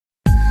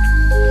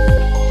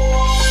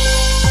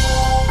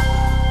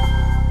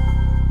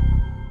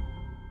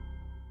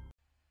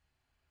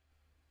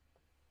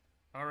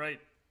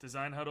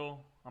Design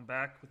Huddle. I'm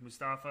back with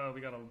Mustafa.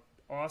 We got an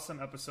awesome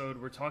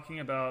episode. We're talking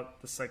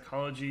about the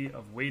psychology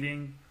of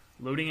waiting,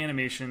 loading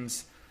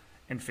animations,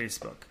 and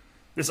Facebook.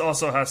 This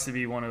also has to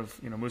be one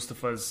of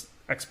Mustafa's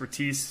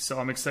expertise, so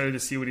I'm excited to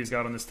see what he's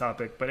got on this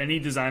topic. But any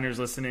designers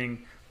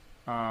listening,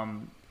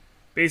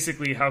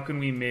 basically, how can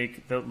we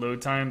make the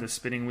load time, the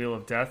spinning wheel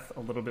of death,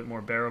 a little bit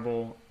more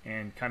bearable,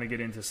 and kind of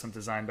get into some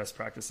design best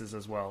practices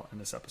as well in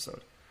this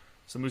episode.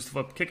 So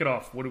Mustafa, kick it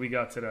off. What do we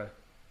got today?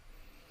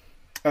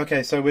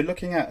 Okay, so we're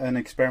looking at an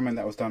experiment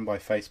that was done by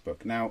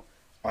Facebook. Now,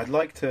 I'd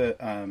like to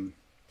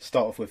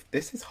start off with,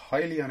 this is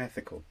highly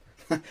unethical.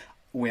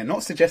 We're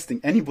not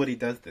suggesting anybody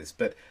does this,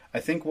 but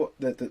I think what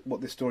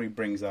the story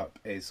brings up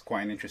is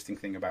quite an interesting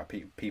thing about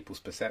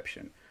people's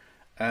perception.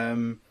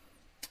 So,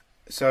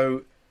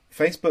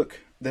 Facebook,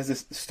 there's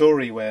this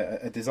story where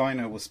a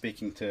designer was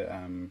speaking to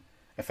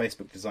a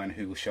Facebook designer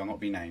who shall not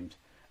be named,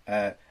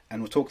 and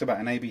we talked about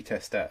an A/B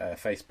test that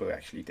Facebook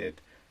actually did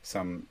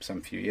some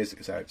few years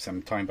ago,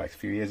 some time back, a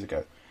few years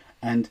ago,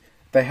 and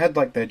they had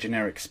like their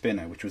generic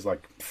spinner, which was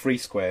like 3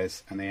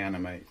 squares, and they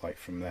animate like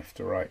from left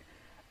to right,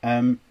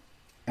 and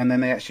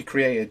then they actually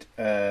created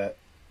the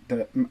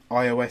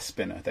iOS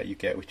spinner that you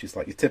get, which is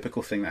like your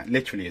typical thing that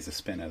literally is a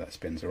spinner that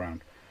spins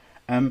around,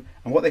 and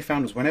what they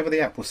found was whenever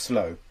the app was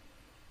slow,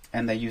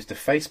 and they used a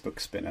Facebook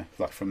spinner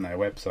like from their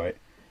website,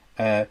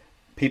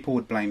 people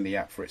would blame the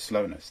app for its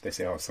slowness. They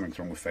say, "Oh, something's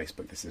wrong with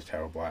Facebook. This is a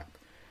terrible app."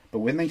 But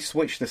when they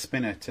switch the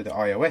spinner to the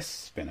iOS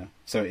spinner,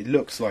 so it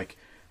looks like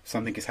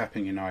something is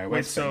happening in iOS.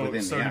 Wait, so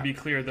within the app, to be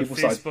clear, this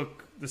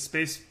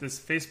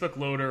Facebook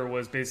loader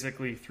was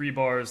basically 3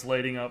 bars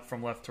lighting up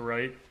from left to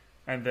right,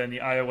 and then the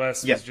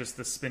iOS was just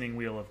the spinning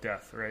wheel of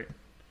death, right?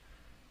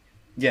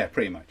 Yeah,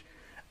 pretty much.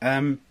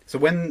 So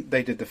when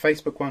they did the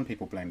Facebook one,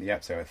 people blamed the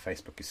app, so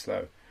Facebook is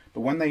slow.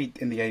 But when they,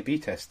 in the A/B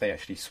test, they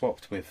actually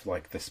swapped with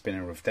like the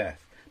spinner of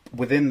death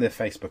within the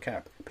Facebook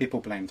app,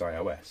 people blamed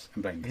iOS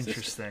and blamed the system.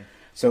 Interesting.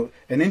 So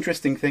an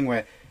interesting thing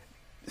where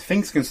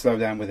things can slow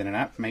down within an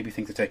app, maybe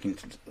things are taking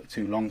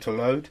too long to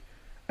load,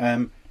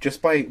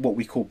 just by what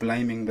we call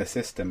blaming the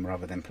system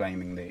rather than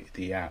blaming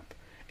the app.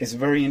 It's a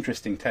very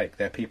interesting take,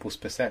 their people's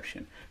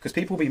perception. Because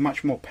people will be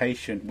much more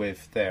patient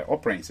with their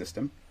operating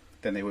system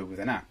than they would with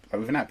an app.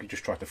 Like with an app, you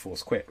just try to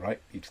force quit, right?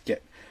 You just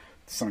get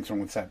something's wrong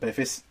with that. But if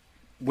it's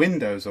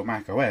Windows or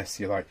Mac OS,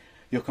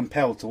 you're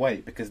compelled to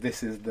wait because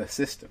this is the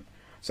system.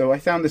 So I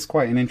found this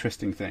quite an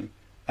interesting thing.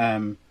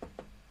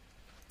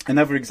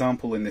 Another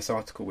example in this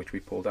article which we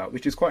pulled out,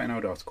 which is quite an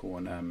old article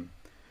on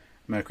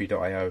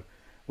Mercury.io,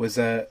 was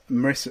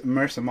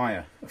Marissa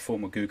Mayer, a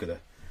former Googler,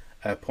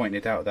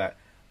 pointed out that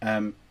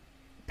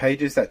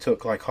pages that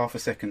took like half a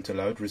second to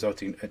load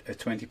resulting in a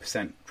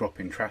 20%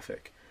 drop in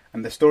traffic.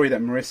 And the story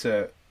that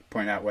Marissa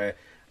pointed out where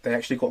they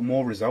actually got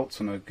more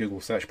results on a Google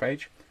search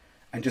page,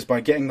 and just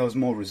by getting those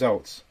more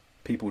results,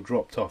 people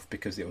dropped off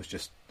because it was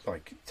just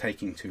like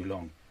taking too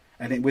long.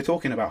 And we're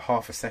talking about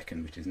half a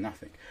second, which is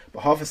nothing.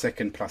 But half a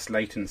second plus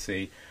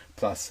latency,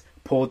 plus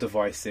poor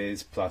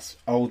devices, plus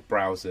old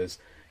browsers,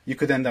 you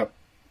could end up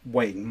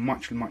waiting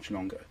much, much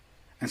longer.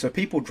 And so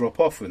people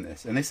drop off with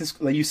this. And this is,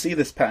 like, you see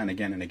this pattern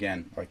again and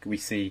again. Like we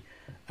see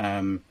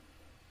websites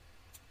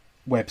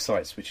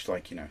which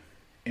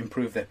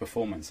improve their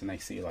performance and they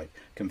see like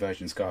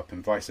conversions go up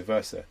and vice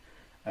versa.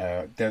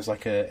 There's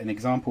like an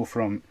example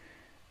from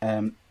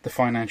the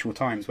Financial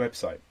Times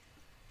website.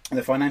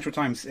 The Financial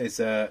Times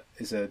is a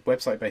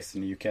website based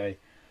in the UK,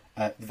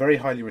 very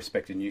highly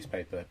respected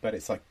newspaper, but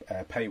it's like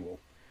a paywall.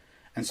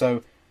 And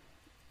so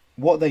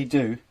what they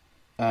do,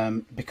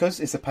 because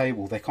it's a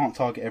paywall, they can't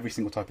target every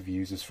single type of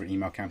users for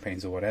email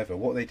campaigns or whatever.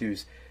 What they do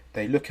is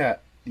they look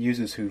at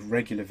users who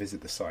regularly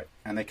visit the site,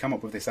 and they come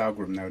up with this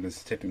algorithm known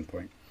as a tipping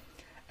point.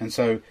 And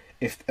so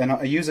if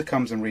a user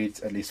comes and reads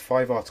at least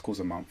 5 articles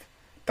a month,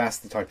 that's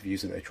the type of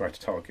user they try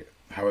to target,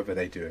 however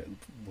they do it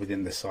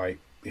within the site,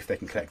 if they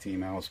can collect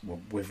emails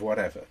with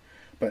whatever.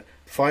 But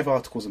 5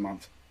 articles a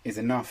month is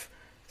enough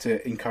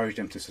to encourage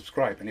them to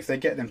subscribe. And if they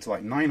get them to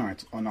like 9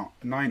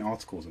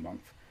 articles a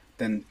month,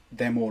 then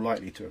they're more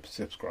likely to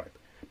subscribe.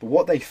 But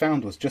what they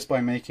found was just by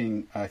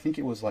making, I think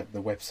it was like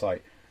the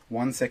website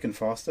 1 second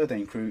faster,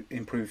 they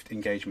improved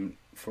engagement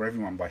for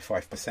everyone by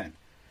 5%.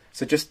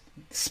 So just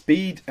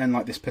speed and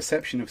like this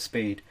perception of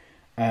speed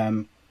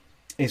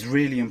is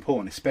really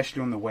important,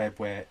 especially on the web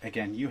where,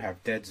 again, you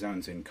have dead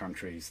zones in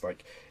countries,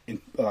 like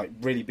in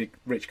really big,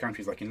 rich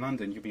countries, like in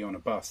London, you'll be on a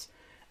bus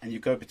and you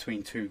go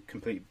between 2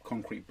 complete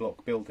concrete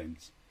block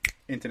buildings.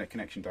 Internet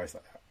connection dies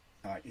like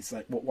that. It's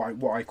like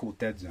what I call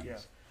dead zones. Yeah.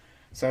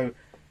 So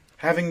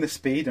having the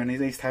speed and at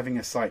least having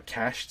a site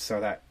cached so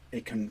that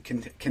it can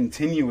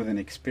continue with an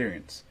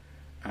experience.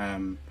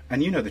 And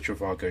you know the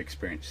Trivago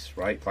experience,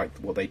 right? Like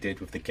what they did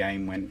with the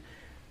game when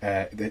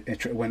a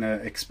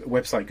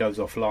website goes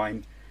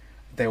offline,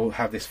 they will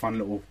have this fun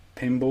little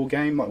pinball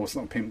game. Well, it's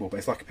not pinball, but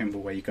it's like a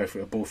pinball where you go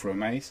through a ball through a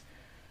maze.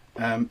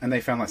 And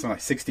they found like something like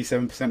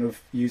 67%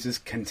 of users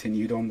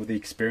continued on with the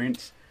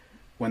experience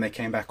when they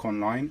came back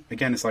online.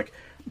 Again, it's like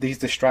these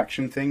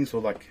distraction things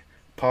or like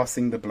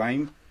passing the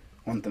blame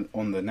on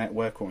the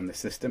network or on the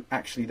system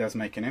actually does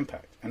make an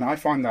impact. And I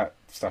find that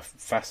stuff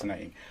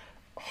fascinating.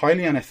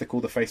 Highly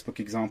unethical, the Facebook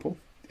example.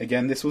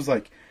 Again, this was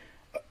like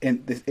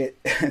in this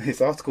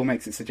this article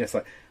makes it suggest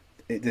like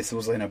this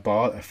was in a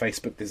bar. A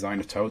Facebook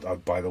designer told, "Oh,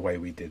 by the way,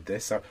 we did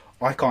this." So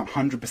I can't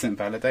 100%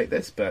 validate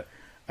this, but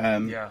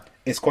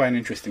it's quite an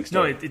interesting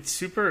story. No, it's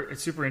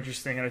super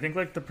interesting, and I think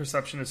like the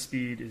perception of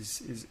speed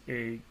is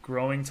a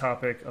growing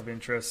topic of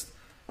interest.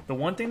 The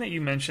one thing that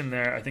you mentioned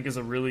there, I think, is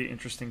a really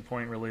interesting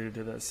point related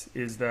to this,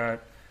 is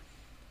that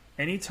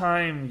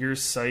anytime your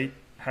site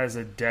has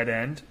a dead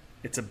end,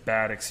 it's a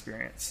bad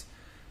experience.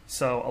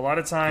 So a lot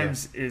of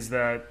times is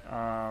that,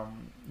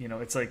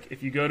 it's like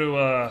if you go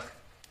to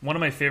one of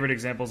my favorite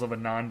examples of a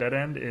non-dead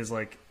end is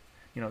like,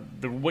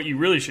 what you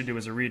really should do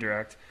is a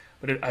redirect.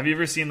 But have you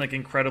ever seen like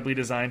incredibly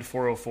designed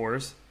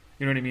 404s?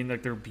 You know what I mean?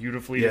 Like they're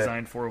beautifully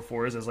designed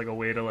 404s as like a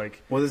way to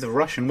like... Well, there's a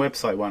Russian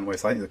website one where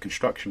it's like the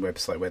construction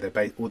website where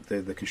they're all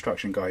the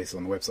construction guys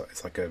on the website.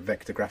 It's like a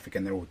vector graphic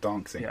and they're all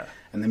dancing. Yeah.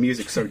 And the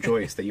music's so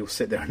joyous that you'll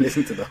sit there and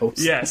listen to the whole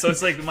song. Yeah, so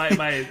it's like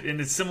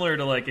and it's similar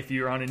to like if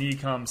you're on an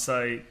e-com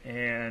site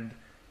and,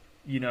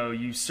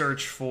 you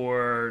search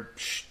for,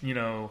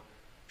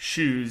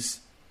 shoes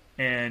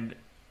and...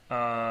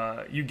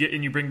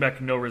 you bring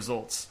back no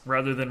results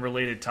rather than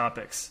related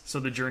topics, so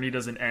the journey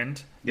doesn't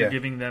end. You're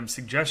giving them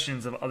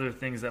suggestions of other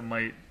things that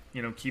might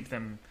keep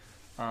them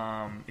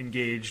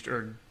engaged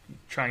or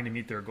trying to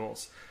meet their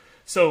goals.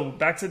 So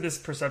back to this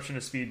perception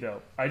of speed,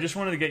 though. I just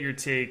wanted to get your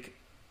take.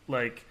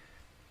 Like,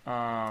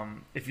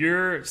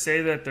 if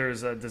say that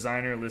there's a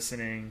designer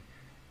listening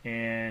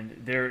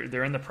and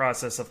they're in the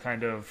process of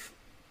kind of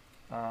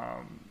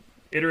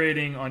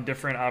iterating on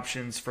different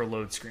options for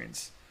load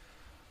screens.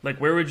 Like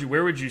where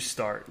would you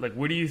start? Like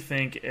what do you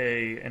think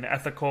an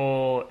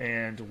ethical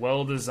and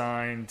well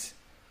designed,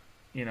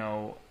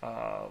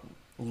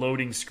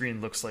 loading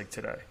screen looks like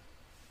today?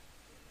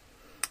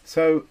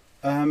 So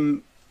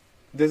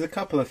there's a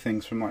couple of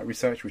things from my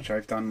research which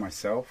I've done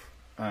myself.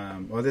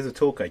 There's a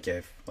talk I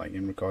gave like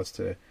in regards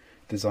to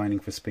designing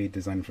for speed,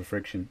 designing for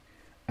friction,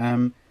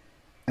 and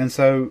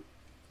so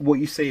what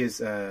you see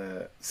is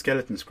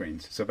skeleton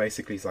screens. So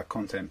basically, it's like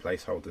content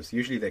placeholders.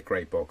 Usually they're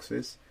grey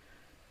boxes.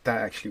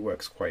 That actually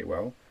works quite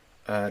well.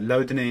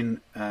 Loading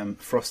in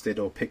frosted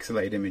or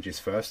pixelated images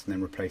first and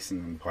then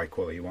replacing them with high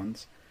quality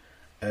ones.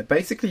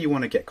 Basically you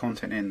want to get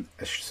content in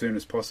as soon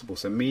as possible.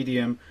 So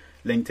Medium,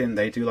 LinkedIn,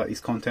 they do like these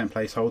content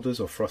placeholders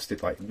or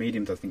frosted, like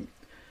Medium does think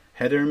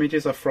header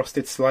images are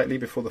frosted slightly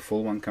before the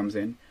full one comes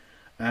in.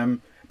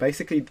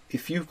 Basically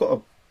if you've got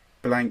a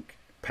blank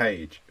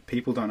page,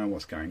 people don't know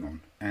what's going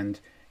on and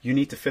you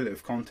need to fill it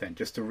with content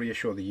just to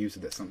reassure the user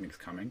that something's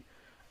coming.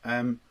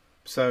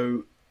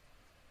 So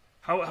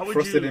How would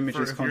frosted you,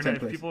 images,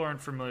 if people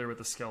aren't familiar with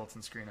the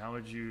skeleton screen, how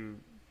would you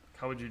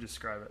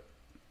describe it?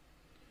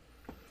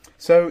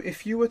 So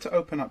if you were to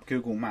open up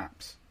Google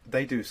Maps,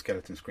 they do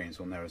skeleton screens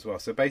on there as well.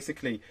 So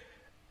basically,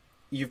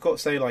 you've got,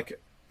 say, like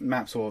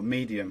Maps or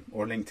Medium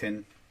or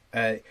LinkedIn.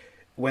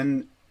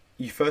 When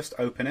you first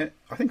open it,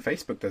 I think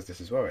Facebook does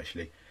this as well,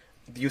 actually.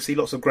 You'll see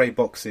lots of grey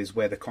boxes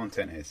where the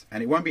content is.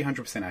 And it won't be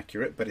 100%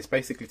 accurate, but it's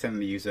basically telling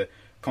the user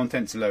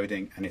content's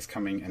loading and it's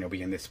coming and it'll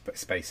be in this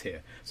space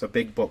here. So a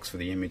big box for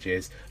the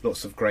images,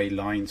 lots of grey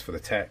lines for the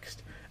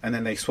text, and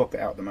then they swap it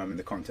out the moment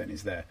the content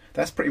is there.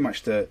 That's pretty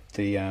much the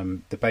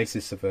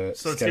basis of a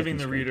So it's giving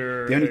the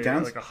reader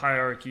like a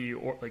hierarchy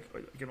or like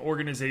an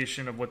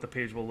organization of what the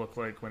page will look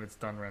like when it's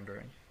done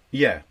rendering.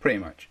 Yeah, pretty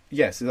much.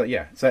 Yes,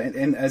 yeah. So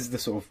as the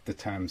sort of the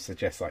term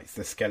suggests, like it's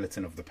the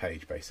skeleton of the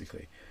page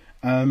basically.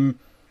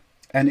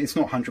 And it's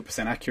not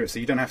 100% accurate, so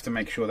you don't have to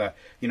make sure that,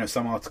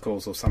 some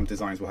articles or some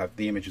designs will have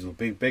the images will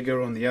be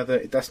bigger on the other.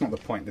 That's not the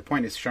point. The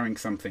point is showing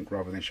something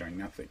rather than showing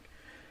nothing.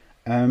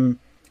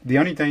 The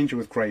only danger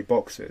with grey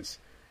boxes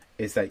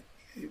is that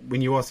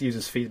when you ask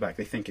users feedback,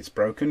 they think it's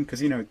broken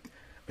because,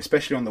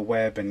 especially on the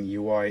web and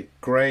UI,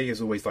 grey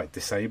is always like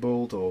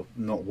disabled or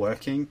not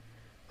working,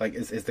 like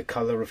is the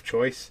color of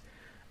choice.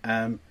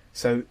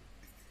 So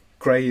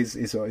grey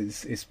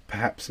is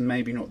perhaps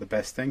maybe not the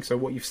best thing. So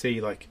what you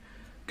see like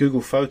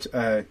Google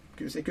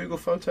is it Google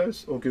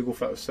Photos or Google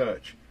Photo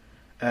Search?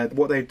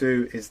 What they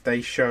do is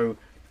they show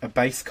a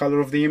base color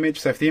of the image.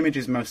 So if the image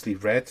is mostly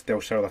red,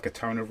 they'll show like a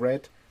tone of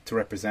red to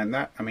represent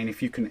that. I mean,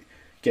 if you can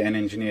get an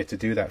engineer to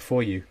do that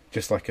for you,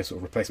 just like a sort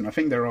of replacement. I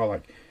think there are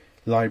like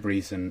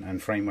libraries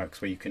and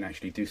frameworks where you can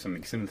actually do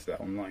something similar to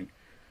that online.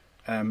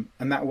 And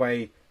that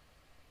way,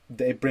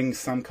 it brings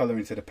some color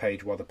into the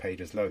page while the page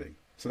is loading.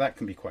 So that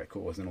can be quite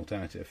cool as an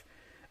alternative.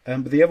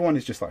 But the other one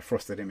is just like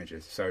frosted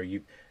images. So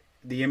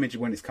the image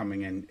when it's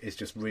coming in is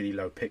just really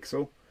low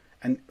pixel.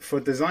 And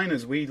for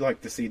designers, we like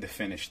to see the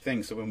finished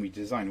thing. So when we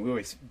design, we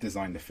always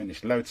design the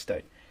finished load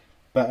state.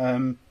 But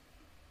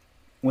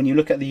when you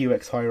look at the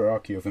UX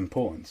hierarchy of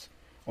importance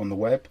on the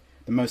web,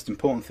 the most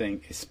important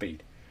thing is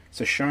speed.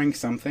 So showing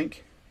something,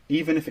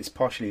 even if it's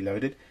partially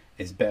loaded,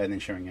 is better than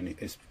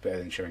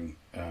showing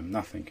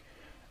nothing.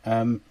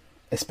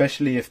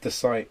 Especially if the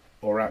site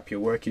or app you're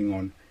working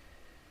on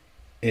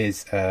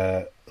is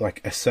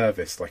like a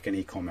service, like an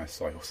e-commerce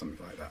site or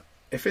something like that.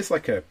 if it's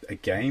like a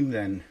game,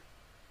 then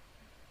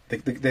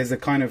there's a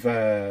kind of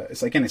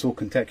it's all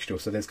contextual.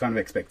 So there's kind of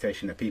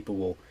expectation that people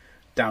will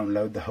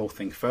download the whole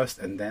thing first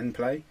and then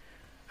play,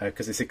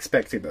 because it's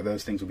expected that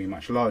those things will be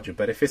much larger.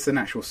 But if it's an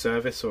actual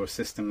service or a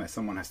system that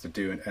someone has to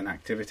do an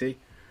activity,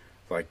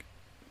 like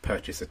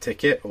purchase a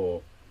ticket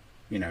or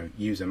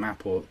use a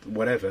map or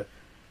whatever,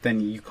 then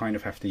you kind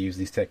of have to use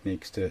these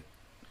techniques to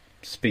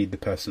speed the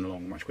person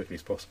along much quickly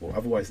as possible.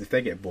 Otherwise, if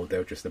they get bored,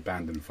 they'll just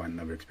abandon and find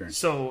another experience.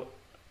 So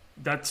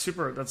that's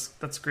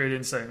great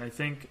insight. And I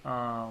think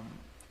a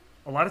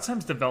lot of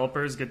times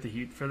developers get the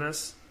heat for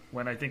this,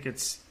 when I think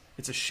it's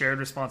a shared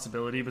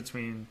responsibility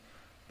between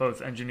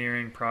both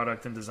engineering,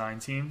 product, and design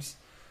teams.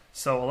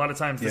 So a lot of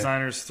times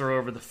designers throw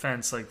over the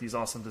fence like these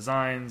awesome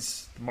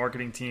designs. The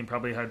marketing team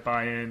probably had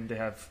buy-in. They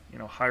have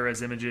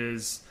high-res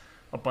images,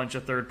 a bunch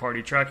of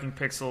third-party tracking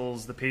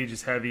pixels. The page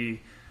is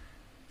heavy.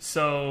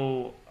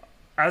 So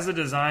as a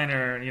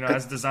designer,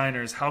 as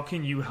designers, how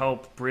can you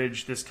help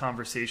bridge this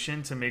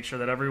conversation to make sure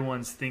that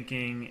everyone's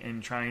thinking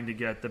and trying to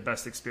get the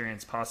best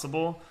experience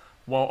possible,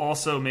 while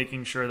also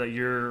making sure that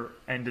your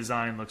end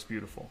design looks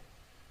beautiful?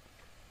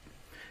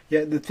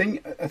 Yeah,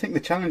 I think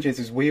the challenge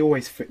is we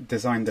always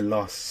design the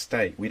last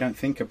state. We don't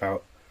think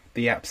about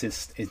the apps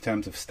in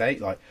terms of state,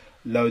 like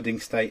loading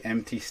state,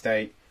 empty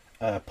state,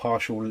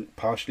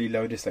 partially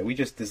loaded state. We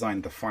just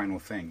design the final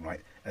thing,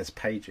 right, as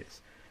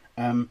pages.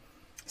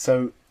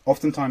 So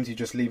oftentimes you're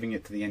just leaving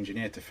it to the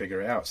engineer to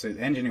figure it out. So the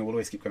engineer will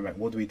always keep going back,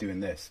 what do we do in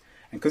this?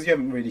 And because you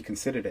haven't really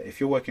considered it, if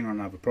you're working on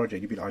another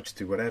project, you'd be like, I just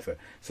do whatever.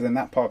 So then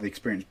that part of the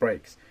experience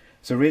breaks.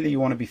 So really you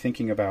want to be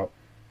thinking about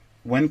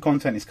when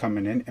content is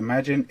coming in,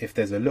 imagine if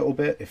there's a little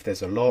bit, if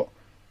there's a lot,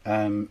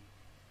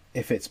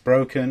 if it's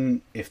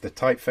broken, if the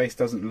typeface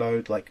doesn't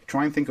load, like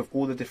try and think of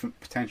all the different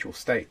potential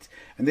states.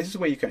 And this is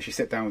where you can actually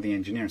sit down with the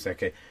engineer and say,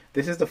 okay,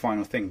 this is the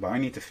final thing, but I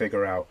need to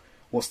figure out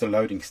what's the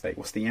loading state,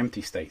 what's the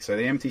empty state. So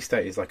the empty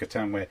state is like a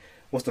term where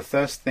what's the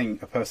first thing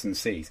a person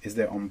sees? Is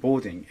there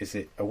onboarding? Is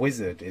it a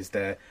wizard? Is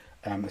there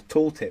a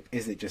tooltip?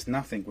 Is it just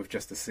nothing with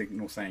just a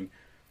signal saying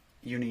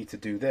you need to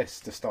do this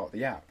to start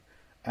the app?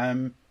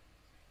 And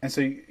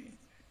so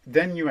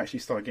then you actually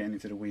start getting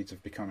into the weeds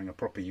of becoming a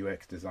proper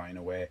UX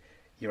designer, where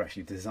you're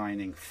actually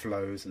designing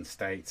flows and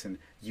states and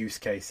use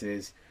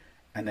cases,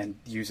 and then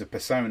user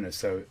personas.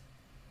 So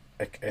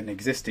an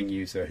existing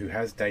user who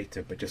has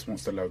data but just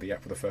wants to load the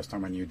app for the first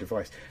time on a new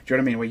device. Do you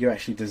know what I mean? Where you're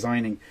actually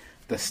designing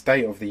the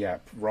state of the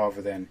app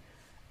rather than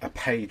a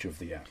page of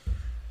the app.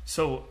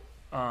 So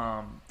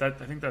I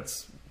think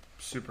that's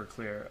super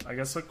clear. I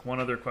guess like one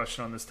other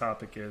question on this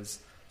topic is,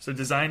 so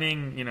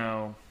designing,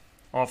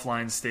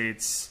 offline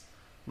states,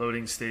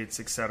 loading states,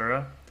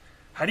 etc.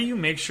 How do you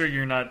make sure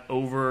you're not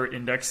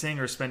over-indexing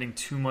or spending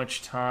too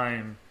much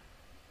time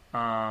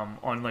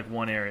on like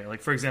one area?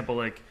 Like for example,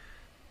 like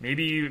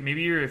maybe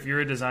if you're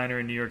a designer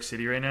in New York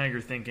City right now,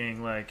 you're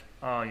thinking like,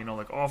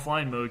 like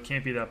offline mode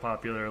can't be that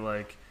popular.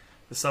 Like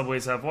the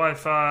subways have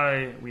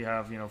Wi-Fi, we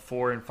have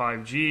 4 and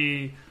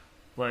 5G.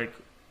 Like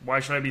why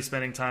should I be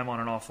spending time on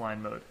an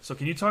offline mode? So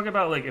can you talk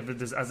about like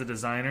as a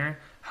designer,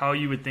 how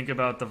you would think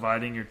about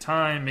dividing your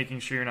time,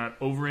 making sure you're not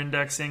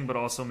over-indexing, but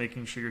also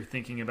making sure you're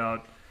thinking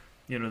about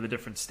the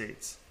different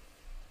states?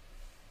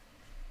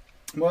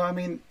 Well, I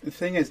mean, the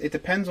thing is, it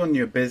depends on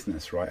your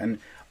business, right? And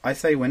I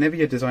say whenever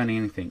you're designing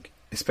anything,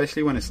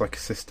 especially when it's like a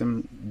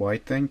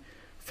system-wide thing,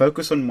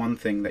 focus on one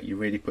thing that you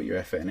really put your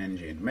effort and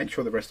energy in. Make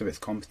sure the rest of it's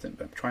competent,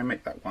 but try and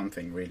make that one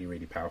thing really,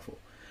 really powerful.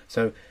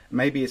 So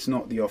maybe it's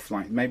not the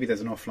offline, maybe there's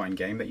an offline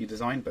game that you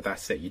design, but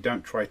that's it. You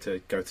don't try to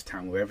go to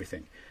town with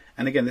everything.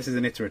 And again, this is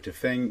an iterative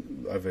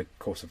thing over the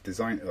course of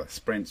design,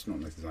 sprints,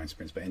 not like design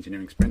sprints, but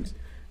engineering sprints.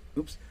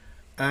 Oops.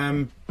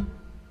 And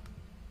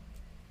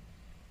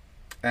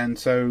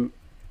so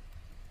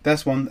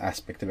that's one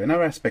aspect of it.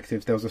 Another aspect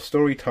is there was a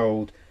story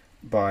told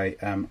by,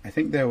 I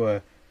think there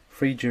were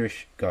 3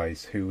 Jewish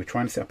guys who were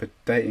trying to set up a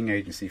dating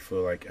agency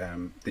for like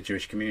the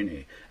Jewish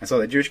community. And so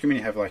the Jewish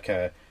community have like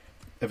a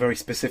very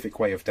specific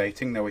way of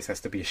dating. There always has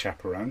to be a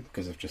chaperone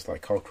because of just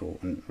like cultural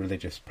and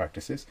religious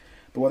practices.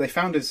 But what they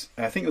found is,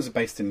 I think it was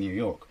based in New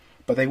York,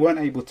 but they weren't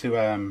able to,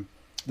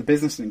 the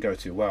business didn't go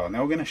too well and they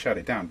were going to shut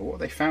it down. But what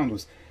they found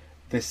was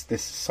this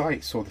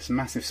site saw this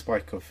massive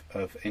spike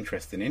of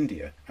interest in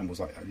India and was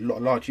like a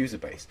large user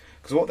base.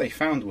 Because what they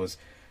found was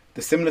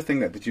the similar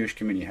thing that the Jewish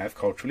community have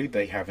culturally,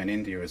 they have in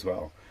India as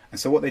well. And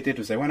so what they did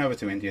was they went over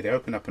to India, they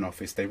opened up an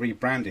office, they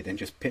rebranded and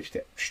just pitched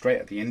it straight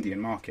at the Indian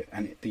market.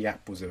 And the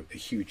app was a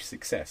huge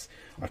success.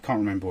 I can't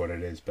remember what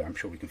it is, but I'm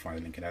sure we can find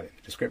a link and add it in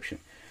the description.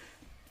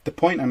 The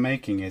point I'm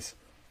making is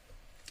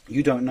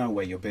you don't know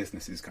where your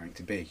business is going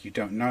to be. You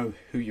don't know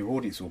who your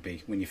audience will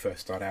be when you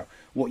first start out.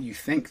 What you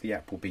think the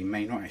app will be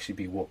may not actually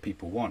be what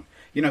people want.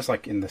 It's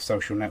like in the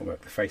social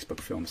network, the Facebook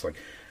films, like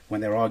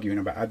when they're arguing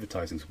about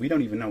advertising. So we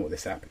don't even know what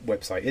this app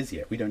website is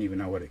yet. We don't even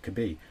know what it could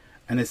be.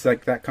 And it's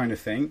like that kind of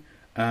thing.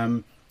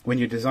 When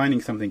you're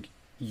designing something,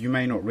 you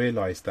may not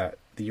realize that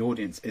the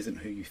audience isn't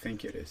who you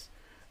think it is.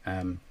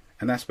 And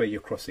that's where you're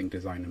crossing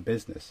design and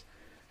business.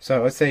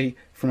 So I'd say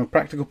from a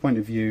practical point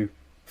of view,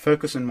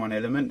 focus on one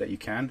element that you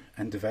can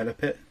and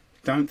develop it.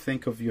 don't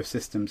think of your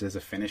systems as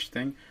a finished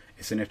thing.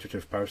 It's an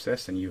iterative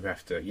process, and you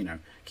have to,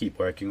 keep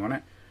working on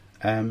it.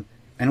 And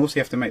also,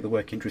 you have to make the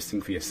work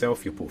interesting for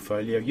yourself, your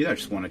portfolio. You don't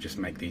just want to just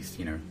make these,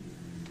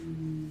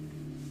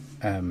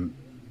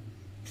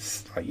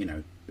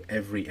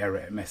 every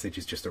error message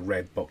is just a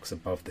red box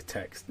above the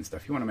text and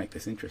stuff. You want to make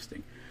this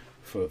interesting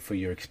for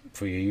your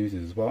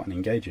users as well, and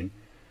engaging.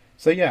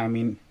 So yeah, I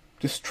mean,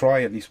 just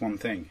try at least one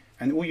thing,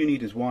 and all you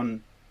need is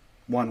one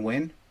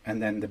win,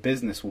 and then the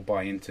business will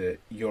buy into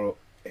your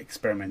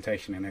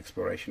experimentation and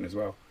exploration as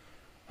well.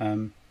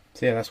 So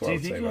yeah, that's what I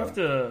would say. Do you think you have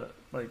to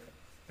like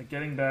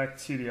getting back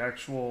to the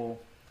actual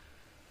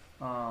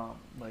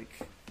like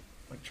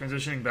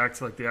transitioning back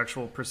to like the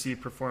actual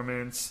perceived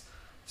performance?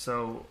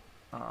 So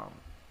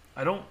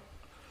I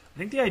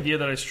think the idea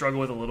that I struggle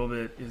with a little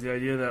bit is the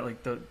idea that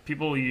like the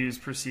people who use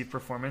perceived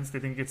performance, they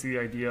think it's the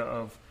idea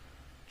of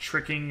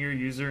tricking your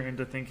user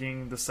into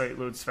thinking the site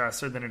loads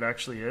faster than it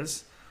actually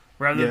is,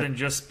 rather than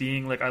just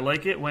being like, I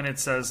like it when it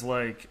says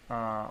like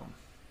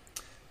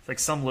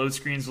some load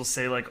screens will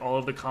say like all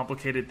of the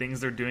complicated things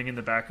they're doing in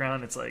the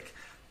background. It's like,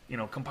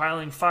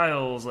 compiling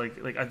files,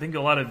 like I think a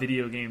lot of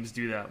video games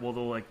do that. Well,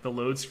 the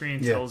load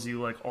screen tells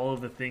you like all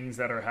of the things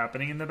that are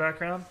happening in the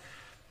background.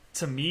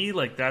 To me,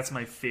 like that's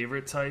my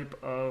favorite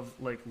type of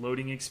like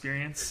loading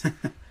experience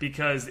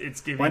because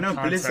it's giving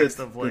context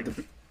of like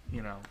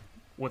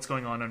what's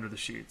going on under the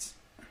sheets.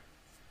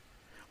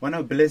 Well,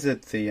 no,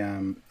 Blizzard,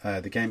 the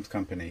games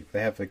company,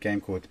 they have a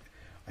game called,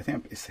 I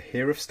think it's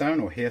Hearthstone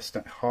or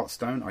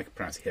Hearthstone. I can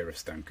pronounce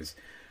Hearthstone because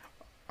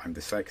I'm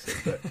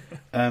dyslexic,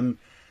 but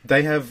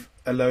they have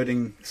a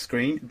loading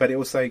screen, but it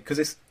will say,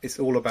 because it's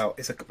all about,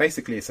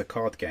 basically it's a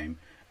card game,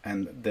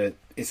 and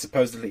it's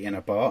supposedly in a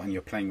bar, and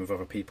you're playing with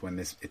other people in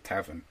this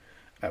tavern,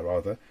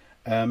 rather.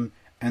 And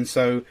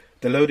so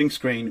the loading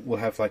screen will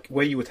have like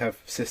where you would have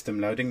system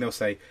loading. They'll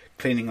say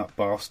cleaning up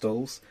bar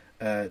stools,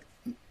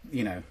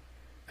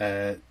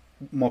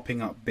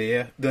 mopping up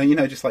beer.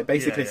 Just like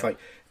basically it's like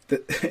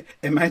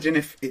imagine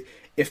if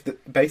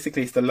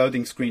basically it's the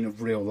loading screen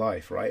of real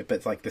life, right? But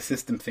it's like the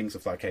system things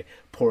of like,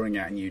 pouring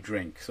out new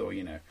drinks or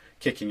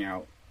kicking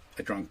out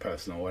a drunk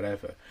person or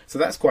whatever. So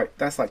that's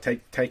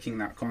like taking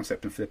that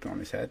concept and flipping it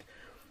on its head.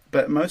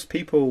 But most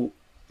people,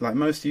 like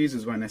most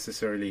users, won't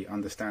necessarily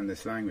understand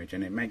this language,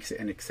 and it makes it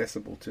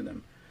inaccessible to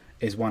them.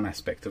 Is one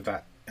aspect of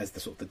that as the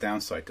sort of the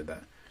downside to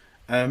that.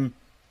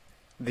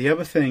 The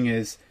other thing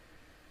is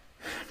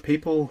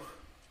people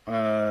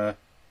are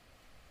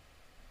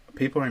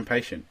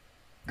impatient,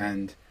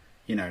 and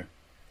the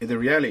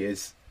reality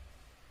is,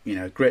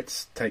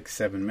 grits takes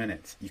 7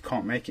 minutes. You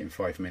can't make it in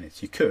 5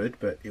 minutes. You could,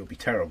 but it'll be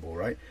terrible,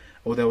 right?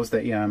 Or there was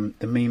the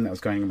meme that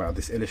was going about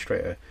this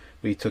illustrator.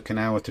 We took an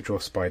hour to draw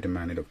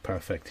Spider-Man. It looked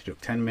perfect. It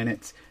took 10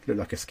 minutes. It looked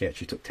like a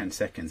sketch. It took 10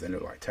 seconds and it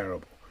looked like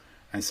terrible.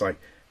 And it's like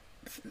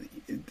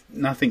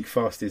nothing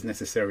fast is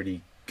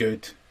necessarily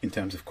good in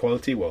terms of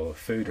quality, or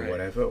food or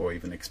whatever, or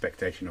even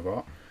expectation of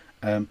art.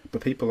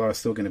 But people are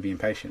still going to be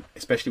impatient,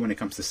 especially when it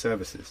comes to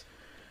services.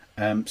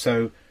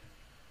 So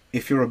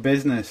if you're a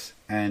business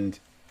and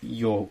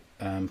your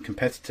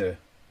competitor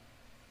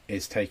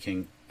is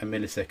taking a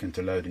millisecond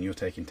to load and you're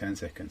taking 10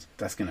 seconds,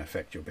 that's going to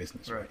affect your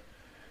business, right?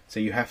 So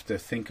you have to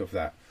think of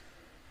that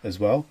as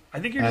well. I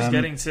think you're just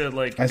getting to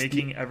like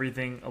making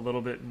everything a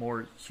little bit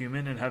more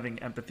human and having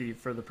empathy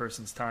for the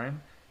person's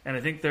time. And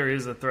I think there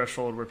is a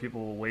threshold where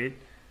people will wait.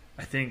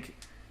 I think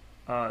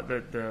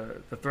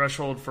the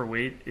threshold for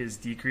wait is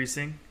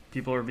decreasing.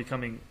 People are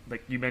becoming,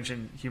 like you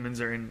mentioned,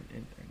 humans are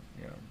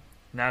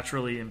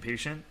naturally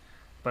impatient,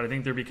 but I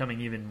think they're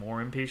becoming even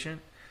more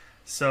impatient.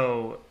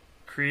 So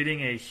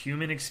creating a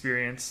human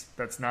experience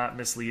that's not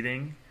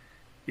misleading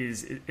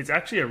it's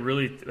actually a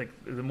really, like,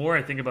 the more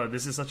I think about it,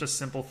 this is such a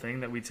simple thing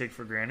that we take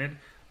for granted,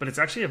 but it's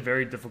actually a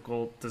very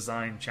difficult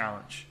design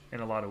challenge in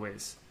a lot of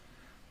ways.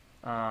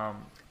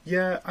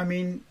 Yeah, I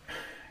mean,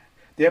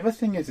 the other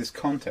thing is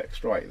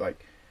context, right?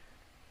 Like,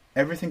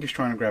 everything is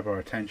trying to grab our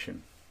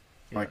attention.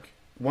 Yeah. Like,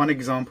 one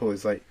example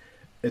is, like,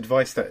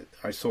 advice that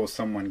I saw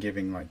someone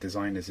giving, like,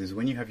 designers is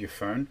when you have your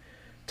phone,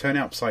 turn it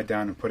upside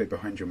down and put it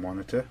behind your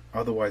monitor.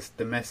 Otherwise,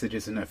 the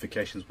messages and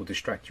notifications will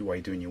distract you while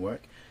you're doing your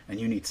work, and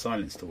you need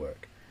silence to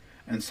work.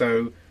 And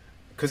so,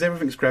 because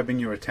everything's grabbing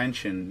your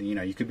attention,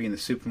 you could be in the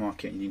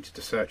supermarket and you need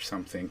to search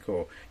something,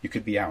 or you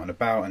could be out and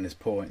about and there's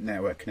poor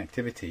network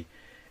connectivity.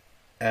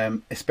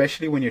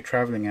 Especially when you're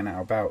traveling and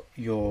out about,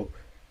 your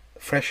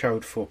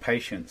threshold for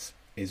patience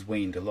is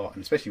weaned a lot,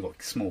 and especially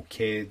with small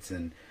kids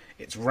and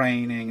it's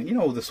raining and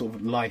all the sort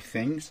of life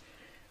things.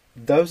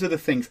 Those are the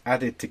things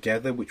added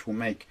together which will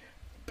make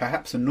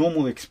perhaps a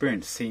normal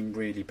experience seem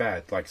really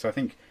bad. Like, so I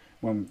think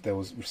when there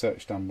was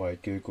research done by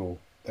Google,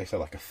 they said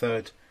like a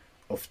third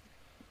of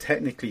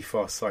technically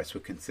fast sites were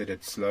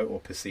considered slow or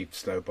perceived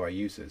slow by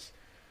users.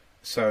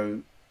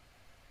 So,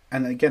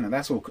 and again,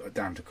 that's all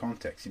down to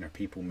context,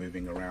 people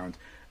moving around,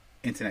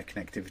 internet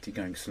connectivity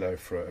going slow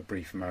for a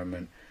brief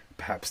moment.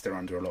 Perhaps they're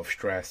under a lot of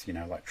stress,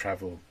 like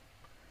travel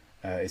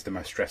is the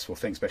most stressful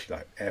thing, especially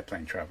like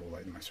airplane travel,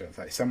 like the most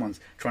stressful. Like if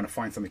someone's trying to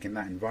find something in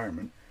that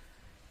environment,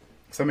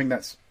 something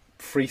that's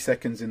 3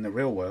 seconds in the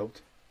real world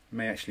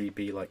may actually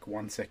be like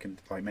 1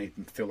 second, like may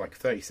feel like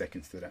 30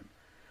 seconds to them.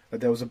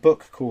 There was a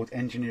book called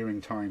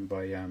Engineering Time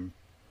by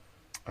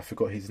I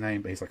forgot his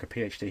name, but he's like a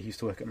PhD. He used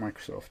to work at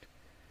Microsoft.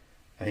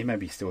 He may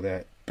be still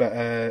there,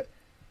 but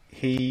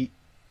he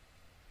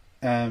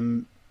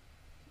gave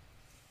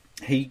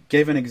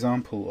an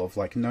example of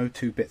like no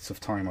two bits of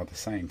time are the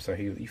same. So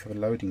you have a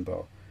loading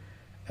bar.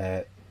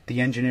 The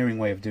engineering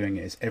way of doing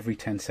it is every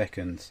 10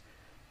 seconds,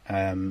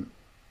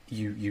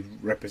 you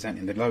represent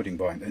in the loading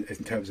bar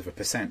in terms of a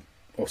percent.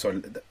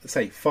 Also,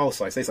 say file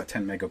size, say it's like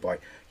 10 megabyte.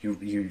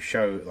 You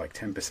show like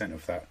 10%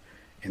 of that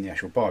in the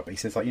actual bar. But he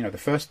says, like, the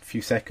first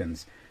few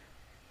seconds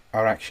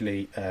are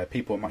actually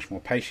people are much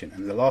more patient,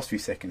 and the last few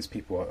seconds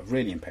people are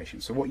really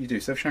impatient. So what you do,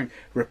 instead of showing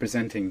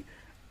representing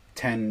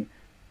 10%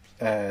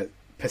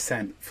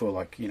 for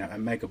like a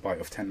megabyte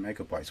of 10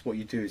 megabytes, what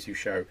you do is you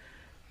show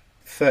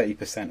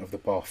 30% of the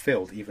bar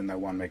filled, even though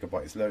 1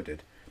 megabyte is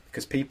loaded,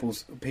 because people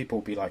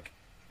will be like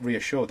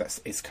reassured that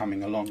it's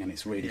coming along and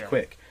it's really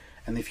quick.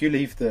 And if you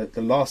leave the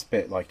last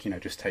bit like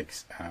just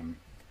takes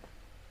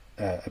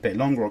a bit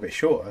longer or a bit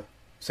shorter,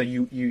 so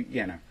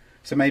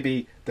so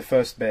maybe the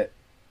first bit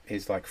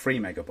is like 3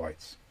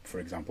 megabytes, for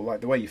example.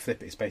 Like the way you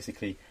flip it is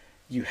basically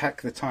you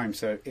hack the time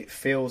so it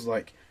feels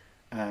like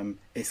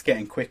it's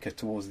getting quicker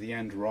towards the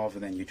end, rather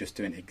than you just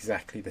doing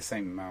exactly the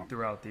same amount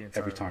throughout the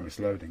entire every time it's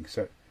loading.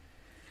 So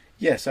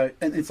and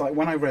it's like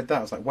when I read that,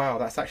 I was like, wow,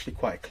 that's actually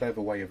quite a clever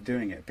way of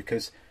doing it,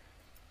 because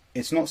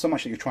it's not so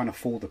much that you're trying to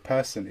fool the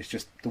person, it's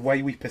just the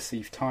way we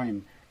perceive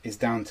time is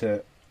down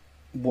to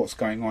what's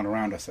going on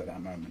around us at that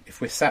moment.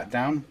 If we're sat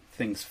down,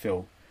 things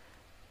feel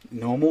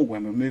normal.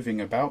 When we're moving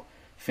about,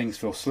 things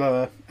feel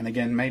slower. And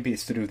again, maybe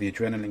it's to do with the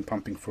adrenaline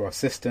pumping through our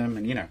system.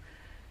 And,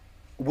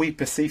 we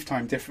perceive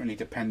time differently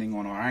depending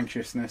on our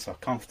anxiousness, our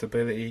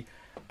comfortability.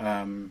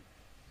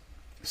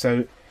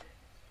 So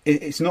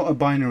it's not a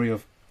binary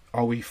of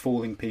are we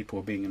fooling people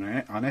or being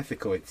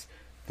unethical. It's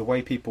the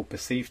way people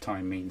perceive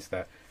time means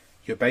that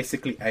you're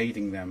basically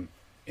aiding them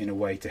in a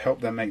way to help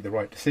them make the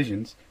right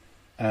decisions,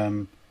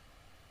 and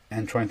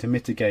trying to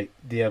mitigate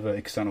the other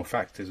external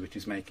factors, which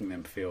is making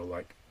them feel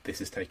like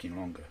this is taking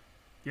longer.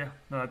 Yeah,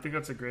 no, I think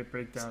that's a great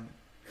breakdown.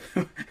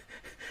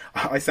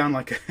 I sound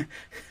like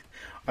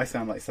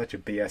such a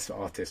BS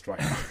artist right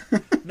now.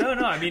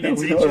 No, I mean,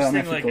 it's interesting.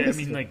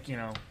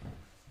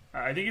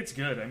 I think it's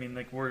good. I mean,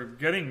 like, we're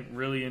getting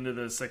really into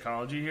the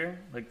psychology here.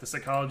 Like, the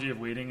psychology of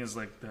waiting is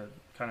like the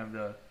kind of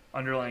the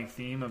underlying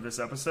theme of this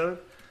episode.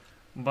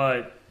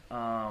 But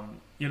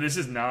this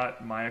is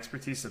not my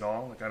expertise at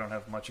all. Like, I don't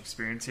have much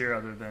experience here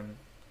other than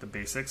the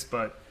basics.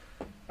 But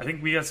I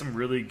think we got some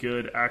really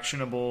good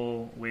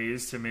actionable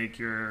ways to make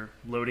your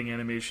loading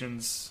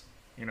animations,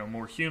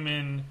 more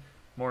human,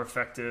 more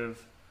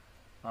effective.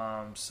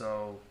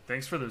 So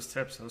thanks for those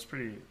tips. That was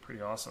pretty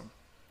awesome.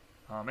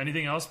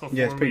 Anything else before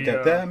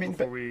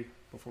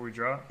before we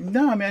drop?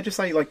 No, I mean, I just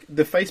say, like,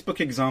 the Facebook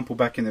example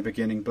back in the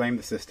beginning, blame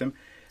the system.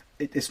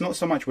 It's not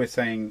so much we're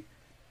saying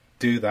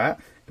do that,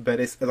 but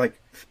it's like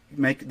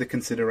make the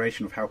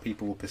consideration of how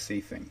people will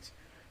perceive things.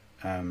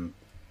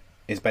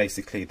 Is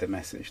basically the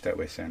message that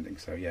we're sending.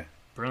 So yeah,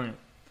 brilliant.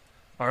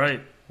 All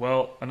right,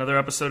 well, another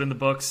episode in the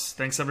books.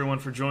 Thanks everyone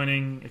for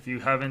joining. If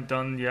you haven't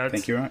done yet,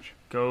 thank you very much.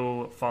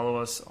 Go follow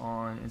us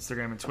on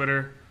Instagram and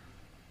Twitter,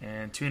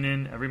 and tune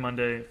in every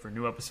Monday for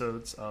new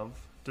episodes of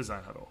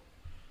Design Huddle.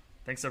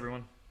 Thanks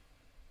everyone.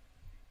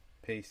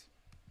 Peace.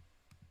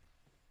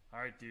 All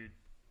right, dude.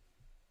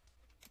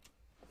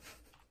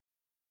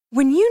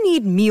 When you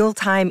need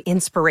mealtime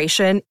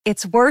inspiration,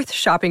 it's worth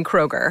shopping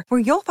Kroger, where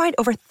you'll find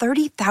over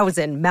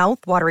 30,000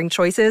 mouth-watering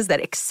choices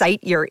that excite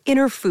your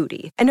inner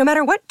foodie. And no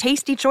matter what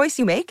tasty choice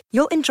you make,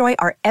 you'll enjoy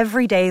our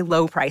everyday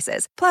low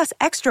prices, plus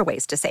extra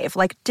ways to save,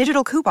 like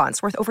digital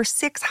coupons worth over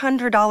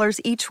 $600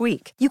 each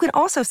week. You can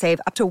also save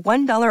up to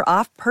 $1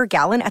 off per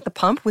gallon at the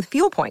pump with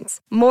fuel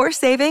points. More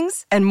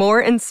savings and more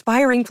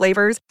inspiring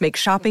flavors make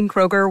shopping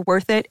Kroger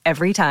worth it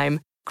every time.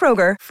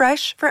 Kroger,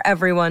 fresh for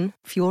everyone.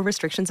 Fuel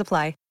restrictions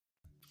apply.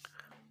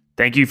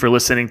 Thank you for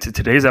listening to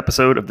today's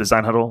episode of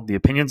Design Huddle. The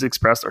opinions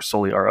expressed are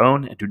solely our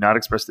own and do not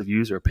express the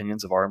views or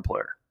opinions of our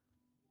employer.